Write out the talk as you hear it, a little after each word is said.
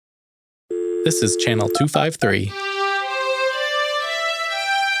This is Channel 253.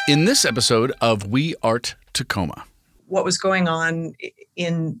 In this episode of We Art Tacoma. What was going on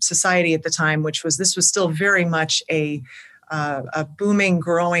in society at the time, this was still very much a booming,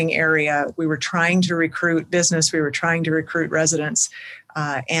 growing area. We were trying to recruit business. We were trying to recruit residents.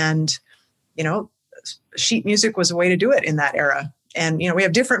 And sheet music was a way to do it in that era. And, we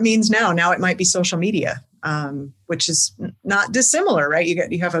have different means now. Now it might be social media, which is not dissimilar, right?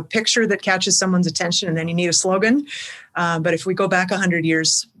 You have a picture that catches someone's attention and then you need a slogan. But if we go back 100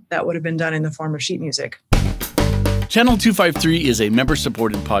 years, that would have been done in the form of sheet music. Channel 253 is a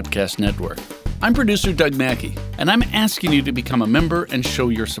member-supported podcast network. I'm producer Doug Mackey, and I'm asking you to become a member and show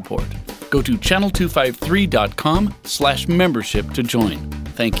your support. Go to channel253.com/membership to join.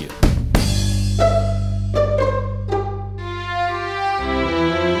 Thank you.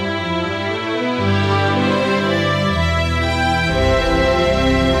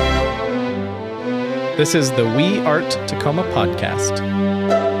 This is the We Art Tacoma podcast.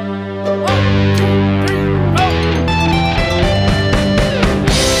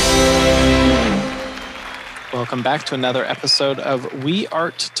 Welcome back to another episode of We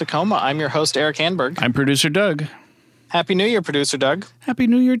Art Tacoma. I'm your host, Eric Hanberg. I'm producer Doug. Happy New Year, producer Doug. Happy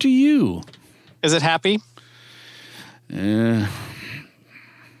New Year to you. Is it happy? Yeah,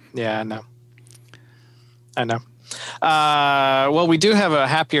 I know. Well, we do have a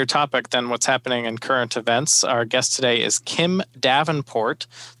happier topic than what's happening in current events. Our guest today is Kim Davenport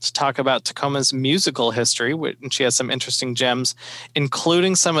to talk about Tacoma's musical history, and she has some interesting gems,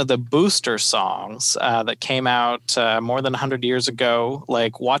 including some of the booster songs that came out more than 100 years ago,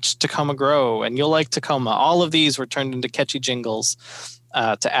 like Watch Tacoma Grow and You'll Like Tacoma. All of these were turned into catchy jingles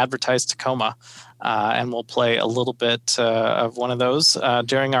to advertise Tacoma, and we'll play a little bit of one of those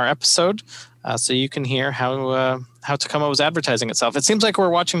during our episode. So you can hear how Tacoma was advertising itself. It seems like we're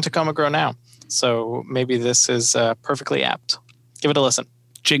watching Tacoma grow now, so maybe this is perfectly apt. Give it a listen.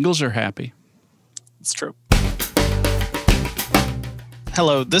 Jingles are happy. It's true.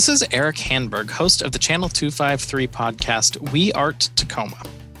 Hello, this is Eric Hanberg, host of the Channel 253 podcast, We Art Tacoma.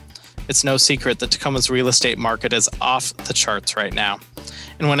 It's no secret that Tacoma's real estate market is off the charts right now.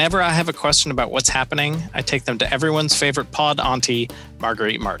 And whenever I have a question about what's happening, I take them to everyone's favorite pod auntie,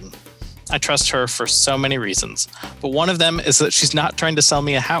 Marguerite Martin. I trust her for so many reasons, but one of them is that she's not trying to sell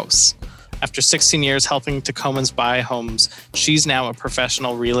me a house. After 16 years helping Tacomans buy homes, she's now a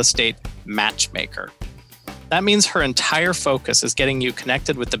professional real estate matchmaker. That means her entire focus is getting you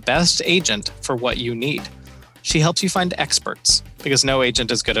connected with the best agent for what you need. She helps you find experts, because no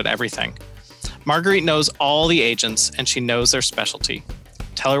agent is good at everything. Marguerite knows all the agents, and she knows their specialty.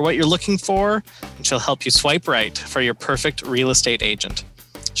 Tell her what you're looking for, and she'll help you swipe right for your perfect real estate agent.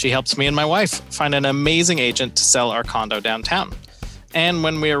 She helps me and my wife find an amazing agent to sell our condo downtown. And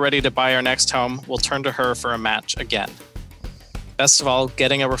when we are ready to buy our next home, we'll turn to her for a match again. Best of all,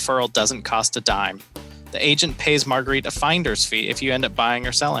 getting a referral doesn't cost a dime. The agent pays Marguerite a finder's fee if you end up buying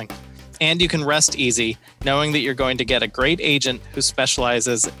or selling. And you can rest easy knowing that you're going to get a great agent who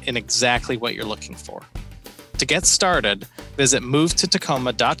specializes in exactly what you're looking for. To get started, visit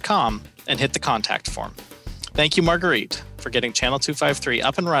movetotacoma.com and hit the contact form. Thank you, Marguerite, for getting Channel 253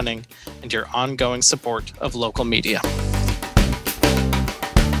 up and running and your ongoing support of local media.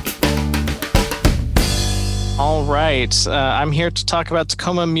 All right. I'm here to talk about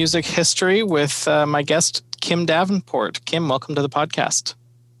Tacoma music history with my guest, Kim Davenport. Kim, welcome to the podcast.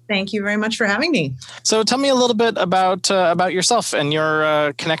 Thank you very much for having me. So tell me a little bit about yourself and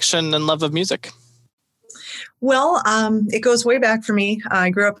your connection and love of music. Well, it goes way back for me.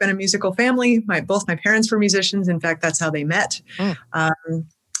 I grew up in a musical family. Both my parents were musicians. In fact, that's how they met.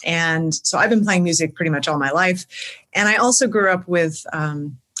 And so I've been playing music pretty much all my life. And I also grew up with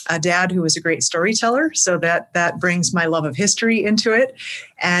a dad who was a great storyteller. So that brings my love of history into it.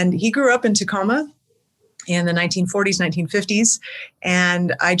 And he grew up in Tacoma in the 1940s, 1950s.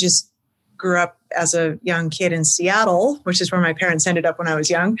 And I just grew up as a young kid in Seattle, which is where my parents ended up when I was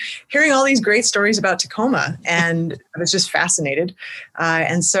young, hearing all these great stories about Tacoma. And I was just fascinated.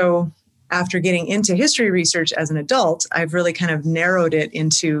 And so after getting into history research as an adult, I've really kind of narrowed it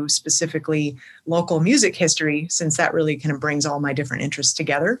into specifically local music history, since that really kind of brings all my different interests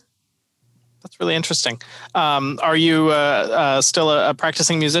together. That's really interesting. Are you still a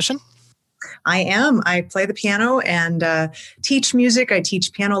practicing musician? I am. I play the piano and teach music. I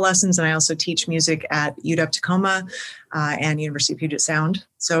teach piano lessons, and I also teach music at UW Tacoma and University of Puget Sound.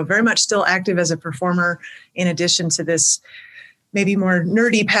 So very much still active as a performer, in addition to this maybe more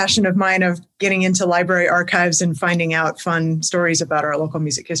nerdy passion of mine of getting into library archives and finding out fun stories about our local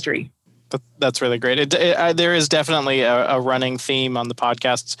music history. That's really great. There is definitely a running theme on the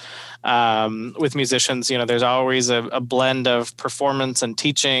podcasts with musicians. There's always a blend of performance and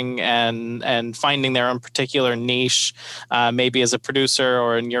teaching and finding their own particular niche, maybe as a producer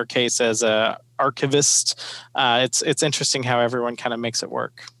or in your case as a archivist. It's interesting how everyone kind of makes it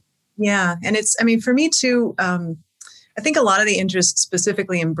work. Yeah. And for me too, I think a lot of the interest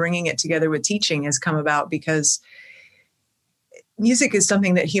specifically in bringing it together with teaching has come about because music is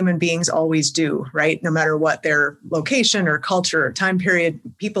something that human beings always do, right? No matter what their location or culture or time period,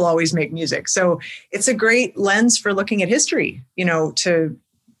 people always make music. So it's a great lens for looking at history, to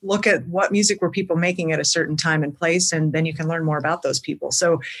look at what music were people making at a certain time and place, and then you can learn more about those people.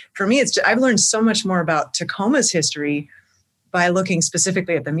 So for me, I've learned so much more about Tacoma's history by looking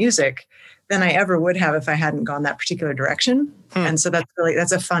specifically at the music than I ever would have if I hadn't gone that particular direction. And so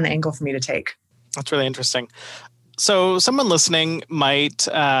that's a fun angle for me to take. That's really interesting. So someone listening might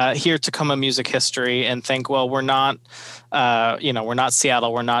hear Tacoma music history and think, well, we're not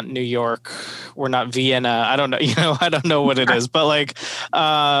Seattle, we're not New York, we're not Vienna. I don't know, I don't know what it is, but like,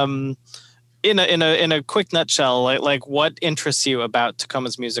 in a quick nutshell, like what interests you about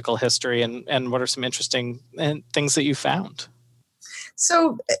Tacoma's musical history, and what are some interesting things that you found?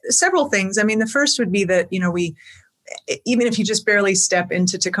 So several things. The first would be that, even if you just barely step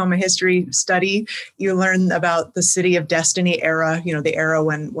into Tacoma history study, you learn about the City of Destiny era, the era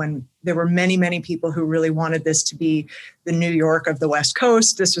when there were many, many people who really wanted this to be the New York of the West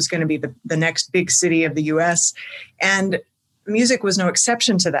Coast. This was going to be the next big city of the US. And music was no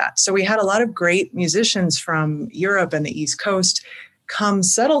exception to that. So we had a lot of great musicians from Europe and the East Coast come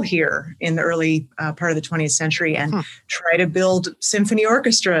settle here in the early part of the 20th century and try to build symphony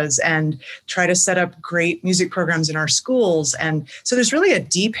orchestras and try to set up great music programs in our schools. And so there's really a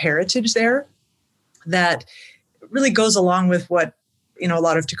deep heritage there that really goes along with what, a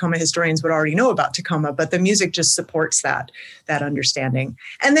lot of Tacoma historians would already know about Tacoma, but the music just supports that understanding.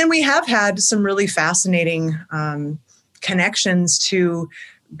 And then we have had some really fascinating connections to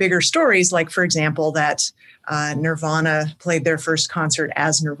bigger stories, like, for example, that Nirvana played their first concert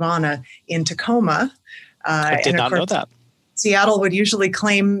as Nirvana in Tacoma. I did not know that. Seattle would usually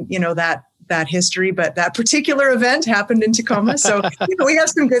claim, that history, but that particular event happened in Tacoma. So we have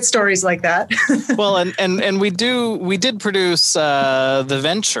some good stories like that. Well, and we did produce The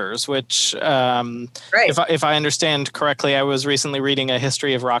Ventures, which, right. if I understand correctly, I was recently reading a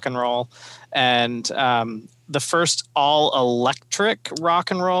history of rock and roll, and the first all electric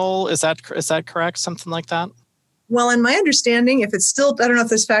rock and roll. Is that correct? Something like that? Well, in my understanding, if it's still, I don't know if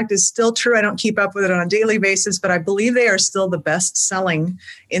this fact is still true. I don't keep up with it on a daily basis, but I believe they are still the best-selling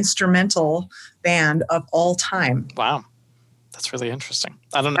instrumental band of all time. Wow. That's really interesting.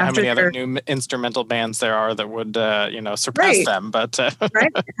 I don't know how many other new instrumental bands there are that would, surpass them, but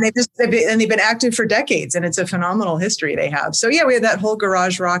right. And they've been active for decades, and it's a phenomenal history they have. So yeah, we had that whole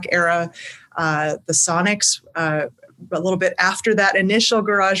garage rock era, the Sonics, a little bit after that initial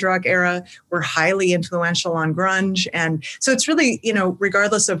garage rock era, were highly influential on grunge. And so it's really,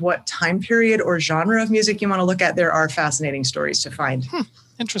 regardless of what time period or genre of music you want to look at, there are fascinating stories to find.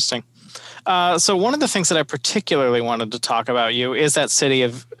 Interesting. So one of the things that I particularly wanted to talk about is that City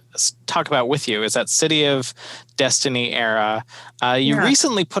of Destiny era. You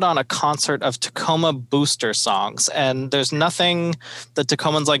recently put on a concert of Tacoma booster songs, and there's nothing that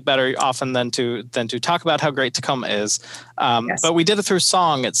Tacomans like better often than to talk about how great Tacoma is. Yes. But we did it through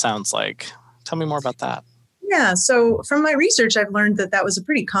song, it sounds like. Tell me more about that. Yeah. So from my research, I've learned that was a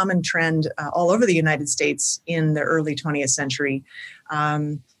pretty common trend all over the United States in the early 20th century.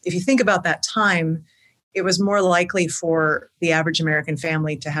 If you think about that time, it was more likely for the average American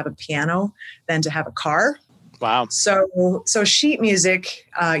family to have a piano than to have a car. Wow. So sheet music,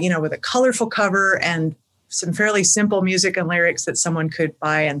 with a colorful cover and some fairly simple music and lyrics that someone could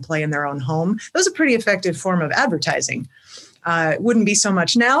buy and play in their own home, that was a pretty effective form of advertising. It wouldn't be so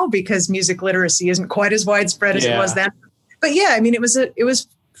much now because music literacy isn't quite as widespread as it was then. But yeah, it was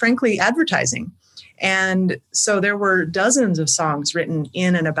frankly advertising. And so there were dozens of songs written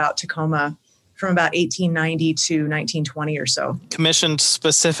in and about Tacoma from about 1890 to 1920 or so. Commissioned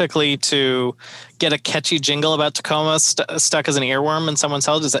specifically to get a catchy jingle about Tacoma stuck as an earworm in someone's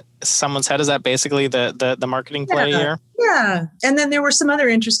head. Is that basically the marketing play here? Yeah. And then there were some other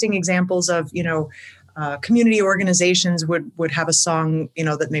interesting examples of, community organizations would have a song,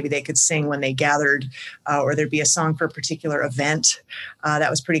 that maybe they could sing when they gathered, or there'd be a song for a particular event.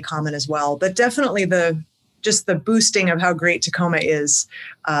 That was pretty common as well. But definitely the boosting of how great Tacoma is,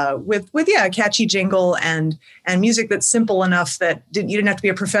 with a catchy jingle and music that's simple enough that you didn't have to be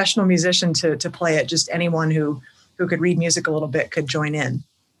a professional musician to play it. Just anyone who could read music a little bit could join in.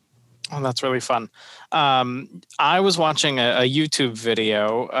 Oh, that's really fun. I was watching a YouTube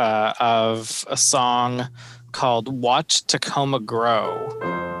video of a song called Watch Tacoma Grow.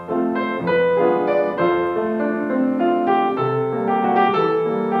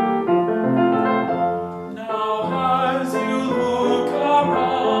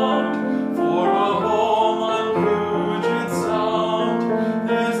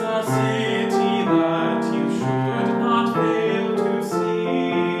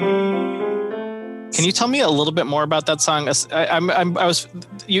 Can you tell me a little bit more about that song?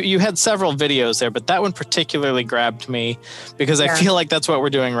 You had several videos there, but that one particularly grabbed me because I feel like that's what we're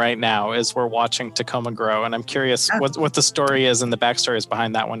doing right now is we're watching Tacoma Grow. And I'm curious what the story is and the backstory is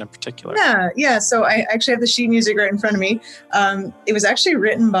behind that one in particular. Yeah. So I actually have the sheet music right in front of me. It was actually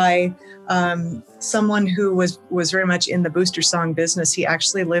written by someone who was very much in the booster song business. He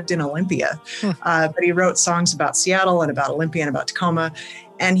actually lived in Olympia, but he wrote songs about Seattle and about Olympia and about Tacoma.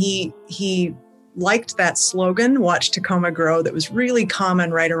 And he liked that slogan, Watch Tacoma Grow, that was really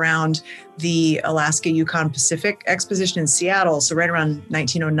common right around the Alaska Yukon Pacific Exposition in Seattle. So right around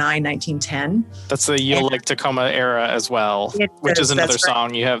 1909, 1910. That's the You'll Like Tacoma era as well, which is another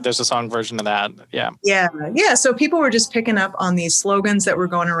song you have. There's a song version of that. Yeah. So people were just picking up on these slogans that were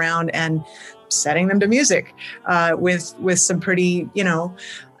going around and setting them to music with some pretty,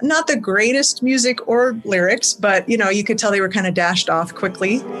 not the greatest music or lyrics, but, you could tell they were kind of dashed off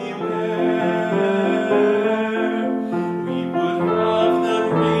quickly.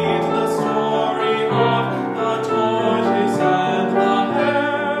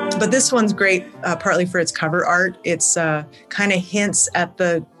 But this one's great, partly for its cover art. It's kind of hints at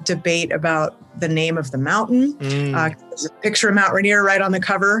the debate about the name of the mountain. There's a picture of Mount Rainier right on the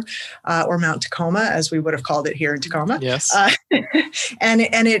cover, or Mount Tacoma, as we would have called it here in Tacoma. Yes. And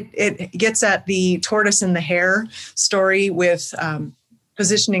it gets at the tortoise and the hare story with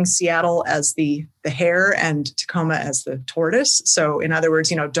positioning Seattle as the hare and Tacoma as the tortoise. So in other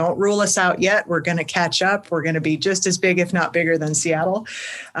words, don't rule us out yet. We're going to catch up. We're going to be just as big, if not bigger than Seattle.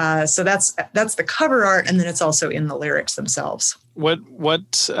 So that's the cover art. And then it's also in the lyrics themselves. What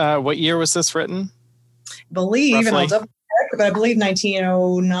year was this written? I believe, roughly? And I'll double check, but I believe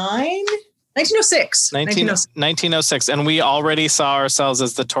 1909. 1906. 1906. And we already saw ourselves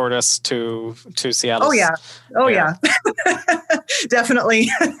as the tortoise to Seattle. Oh, yeah. Definitely.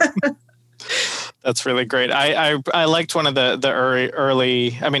 That's really great. I liked one of the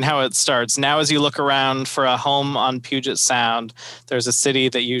early, how it starts. Now, as you look around for a home on Puget Sound, there's a city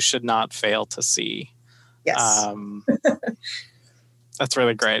that you should not fail to see. Yes. That's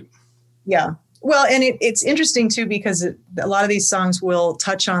really great. Yeah. Well, and it's interesting, too, because a lot of these songs will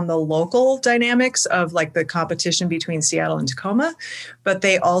touch on the local dynamics of like the competition between Seattle and Tacoma, but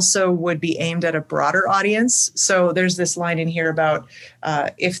they also would be aimed at a broader audience. So there's this line in here about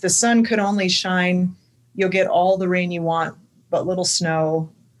if the sun could only shine, you'll get all the rain you want, but little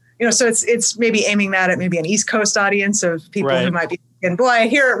snow. So it's maybe aiming that at maybe an East Coast audience of people who might be thinking, boy, I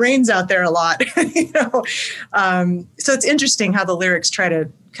hear it rains out there a lot. So it's interesting how the lyrics try to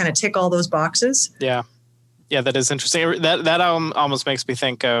kind of tick all those boxes. Yeah, that is interesting. That almost makes me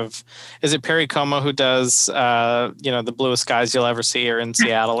think of, is it Perry Como who does, the bluest skies you'll ever see are in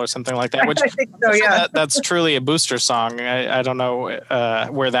Seattle or something like that? Which I think so, yeah. That's truly a booster song. I don't know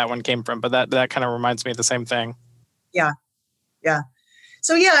where that one came from, but that kind of reminds me of the same thing. Yeah.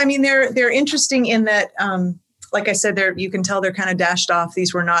 So they're interesting in that, like I said, you can tell they're kind of dashed off.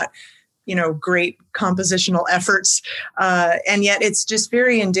 These were not great compositional efforts. And yet it's just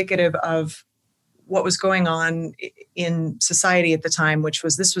very indicative of what was going on in society at the time,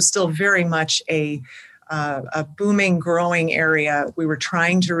 this was still very much a booming, growing area. We were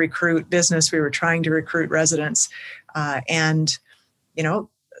trying to recruit business. We were trying to recruit residents. And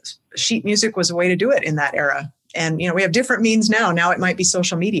sheet music was a way to do it in that era. And, we have different means now. Now it might be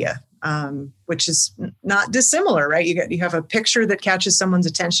social media. Which is not dissimilar, right? You have a picture that catches someone's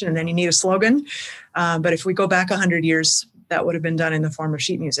attention and then you need a slogan. But if we go back 100 years, that would have been done in the form of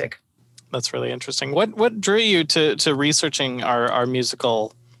sheet music. That's really interesting. What drew you to researching our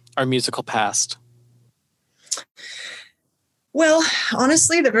musical past? Well,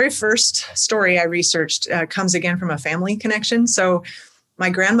 honestly, the very first story I researched comes again from a family connection. So my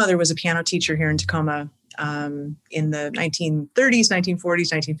grandmother was a piano teacher here in Tacoma in the 1930s,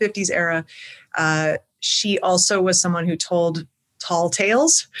 1940s, 1950s era. She also was someone who told tall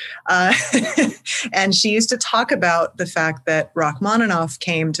tales. And she used to talk about the fact that Rachmaninoff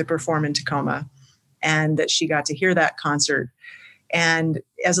came to perform in Tacoma and that she got to hear that concert. And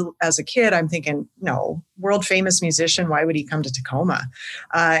as a kid, I'm thinking, no, world famous musician, why would he come to Tacoma?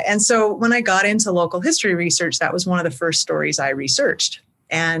 And so when I got into local history research, that was one of the first stories I researched.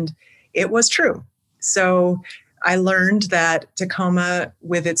 And it was true. So I learned that Tacoma,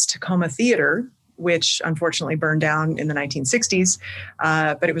 with its Tacoma Theater, which unfortunately burned down in the 1960s,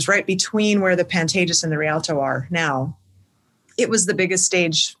 but it was right between where the Pantages and the Rialto are now. It was the biggest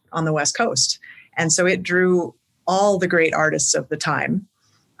stage on the West Coast. And so it drew all the great artists of the time.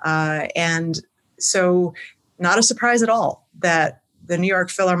 And so not a surprise at all that the New York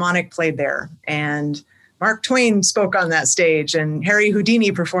Philharmonic played there, and Mark Twain spoke on that stage, and Harry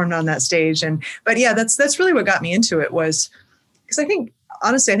Houdini performed on that stage. But yeah, that's really what got me into it, was because I think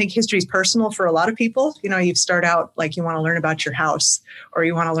history is personal for a lot of people. You start out like you want to learn about your house, or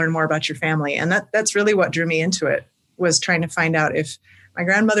you want to learn more about your family. And that's really what drew me into it, was trying to find out if my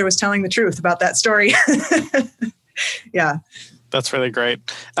grandmother was telling the truth about that story. Yeah. That's really great.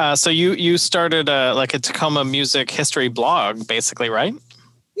 So you started a Tacoma music history blog, basically, right?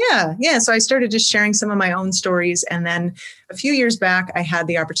 Yeah. So I started just sharing some of my own stories. And then a few years back, I had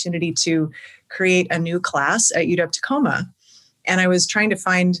the opportunity to create a new class at UW-Tacoma. And I was trying to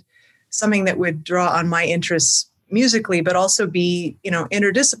find something that would draw on my interests musically, but also be,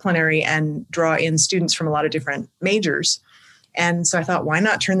 interdisciplinary and draw in students from a lot of different majors. And so I thought, why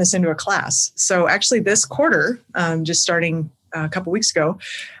not turn this into a class? So actually this quarter, just starting a couple weeks ago,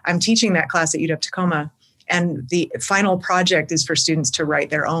 I'm teaching that class at UW-Tacoma. And the final project is for students to write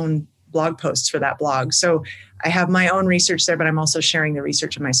their own blog posts for that blog. So I have my own research there, but I'm also sharing the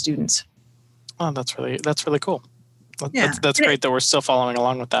research of my students. Oh, that's really cool. Yeah. That's great that we're still following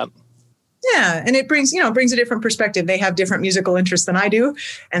along with that. Yeah. And it brings a different perspective. They have different musical interests than I do.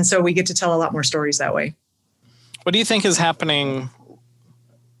 And so we get to tell a lot more stories that way. What do you think is happening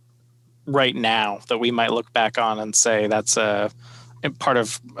right now that we might look back on and say that's a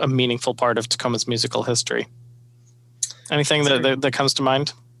meaningful part of Tacoma's musical history? Anything that comes to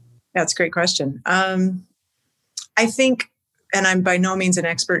mind? That's a great question. I think, and I'm by no means an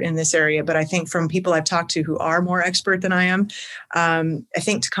expert in this area, but I think from people I've talked to who are more expert than I am, I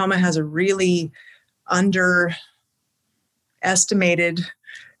think Tacoma has a really underestimated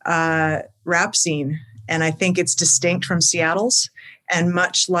rap scene. And I think it's distinct from Seattle's. And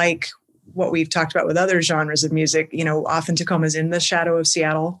much like what we've talked about with other genres of music, often Tacoma's in the shadow of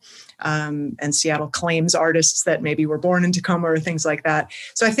Seattle. And Seattle claims artists that maybe were born in Tacoma or things like that.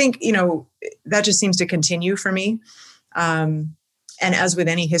 So I think, that just seems to continue for me. And as with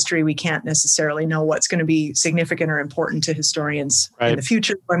any history, we can't necessarily know what's going to be significant or important to historians in the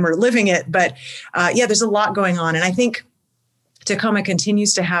future when we're living it. But there's a lot going on. And I think Tacoma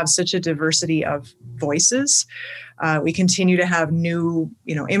continues to have such a diversity of voices. We continue to have new,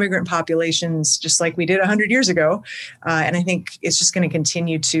 immigrant populations, just like we did 100 years ago. And I think it's just going to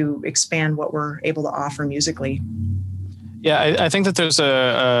continue to expand what we're able to offer musically. Yeah, I think that there's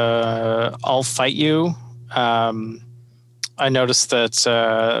a I'll Fight You. I noticed that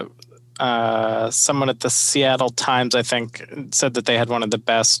someone at the Seattle Times, I think, said that they had one of the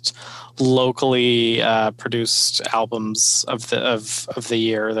best locally produced albums of the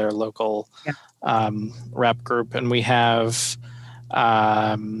year, their local rap group. And we have,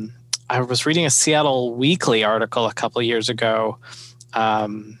 I was reading a Seattle Weekly article a couple of years ago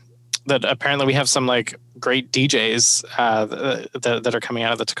that apparently we have some great DJs that are coming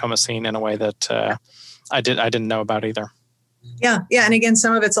out of the Tacoma scene in a way that I didn't know about either. Yeah. And again,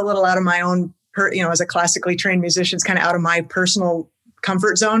 some of it's a little out of my own, as a classically trained musician, it's kind of out of my personal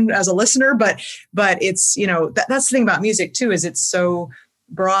comfort zone as a listener. But it's, that's the thing about music too, is it's so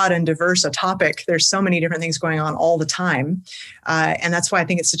broad and diverse a topic. There's so many different things going on all the time. And that's why I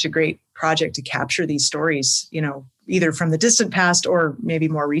think it's such a great project to capture these stories, either from the distant past or maybe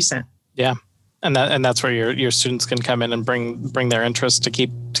more recent. Yeah. And that's where your students can come in and bring their interest to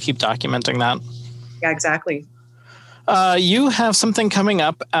keep documenting that. Yeah, exactly. You have something coming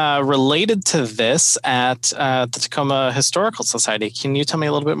up related to this at the Tacoma Historical Society. Can you tell me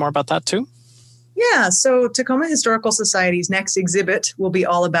a little bit more about that too? Yeah, so Tacoma Historical Society's next exhibit will be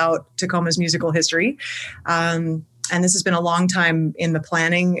all about Tacoma's musical history. And this has been a long time in the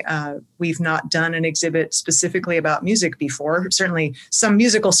planning. We've not done an exhibit specifically about music before. Certainly some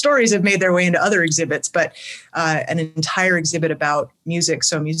musical stories have made their way into other exhibits, but an entire exhibit about music.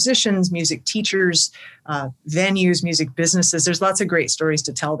 So musicians, music teachers, venues, music businesses. There's lots of great stories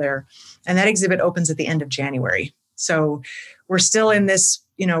to tell there. And that exhibit opens at the end of January. So we're still in this,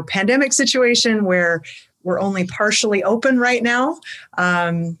 pandemic situation where we're only partially open right now.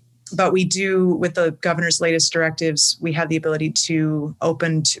 But we do, with the governor's latest directives, we have the ability to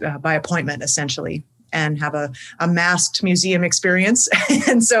open by appointment, essentially, and have a masked museum experience.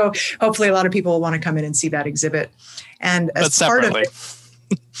 And so hopefully a lot of people will want to come in and see that exhibit. And as part of it,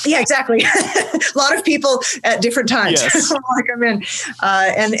 Yeah, exactly. A lot of people at different times want to come in.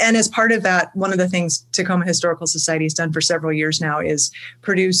 And as part of that, one of the things Tacoma Historical Society has done for several years now is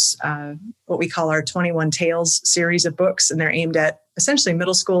produce what we call our 21 Tales series of books. And they're aimed at essentially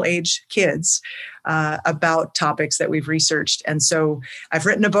middle school age kids about topics that we've researched. And so I've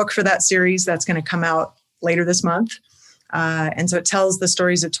written a book for that series that's going to come out later this month. And so it tells the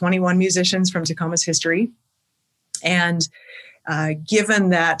stories of 21 musicians from Tacoma's history. And given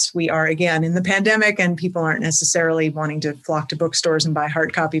that we are, again, in the pandemic and people aren't necessarily wanting to flock to bookstores and buy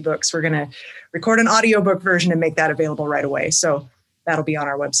hard copy books, we're going to record an audiobook version and make that available right away. So that'll be on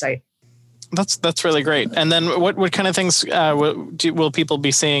our website. That's really great. And then what kind of things will people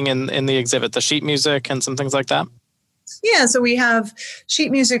be seeing in the exhibit? The sheet music and some things like that? Yeah, so we have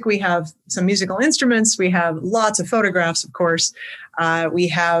sheet music, we have some musical instruments, we have lots of photographs, of course. We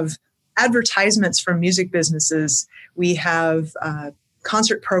have advertisements from music businesses. We have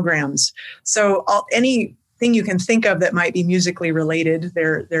concert programs. So anything you can think of that might be musically related,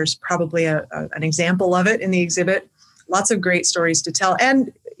 there's probably an example of it in the exhibit. Lots of great stories to tell.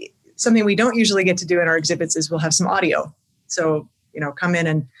 And something we don't usually get to do in our exhibits is we'll have some audio. So, come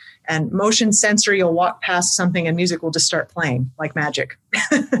in and motion sensory, you'll walk past something and music will just start playing like magic.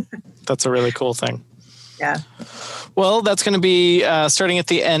 That's a really cool thing. Yeah. Well, that's going to be starting at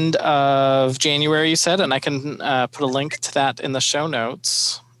the end of January, you said, and I can put a link to that in the show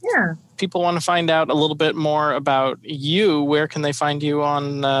notes. Yeah. People want to find out a little bit more about you. Where can they find you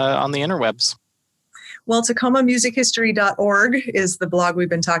on the interwebs? Well, TacomaMusicHistory.org is the blog we've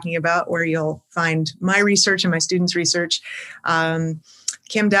been talking about, where you'll find my research and my students' research.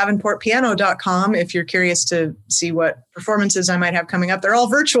 KimDavenportPiano.com if you're curious to see what performances I might have coming up. They're all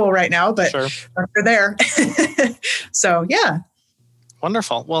virtual right now, but they're there. So, yeah.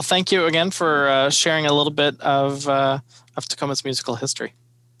 Wonderful. Well, thank you again for sharing a little bit of Tacoma's musical history.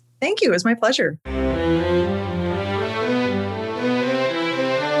 Thank you. It was my pleasure.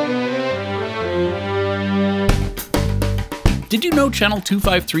 Did you know Channel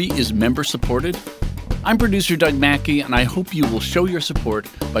 253 is member supported? I'm producer Doug Mackey, and I hope you will show your support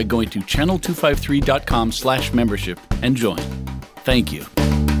by going to channel253.com/membership and join. Thank you.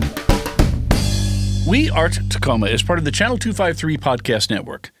 We Art Tacoma is part of the Channel 253 podcast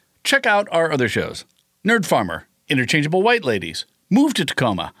network. Check out our other shows: Nerd Farmer, Interchangeable White Ladies, Move to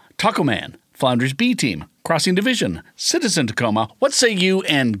Tacoma, Taco Man, Flounders B-Team, Crossing Division, Citizen Tacoma, What Say You,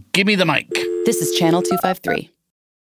 and Gimme the Mic. This is Channel 253.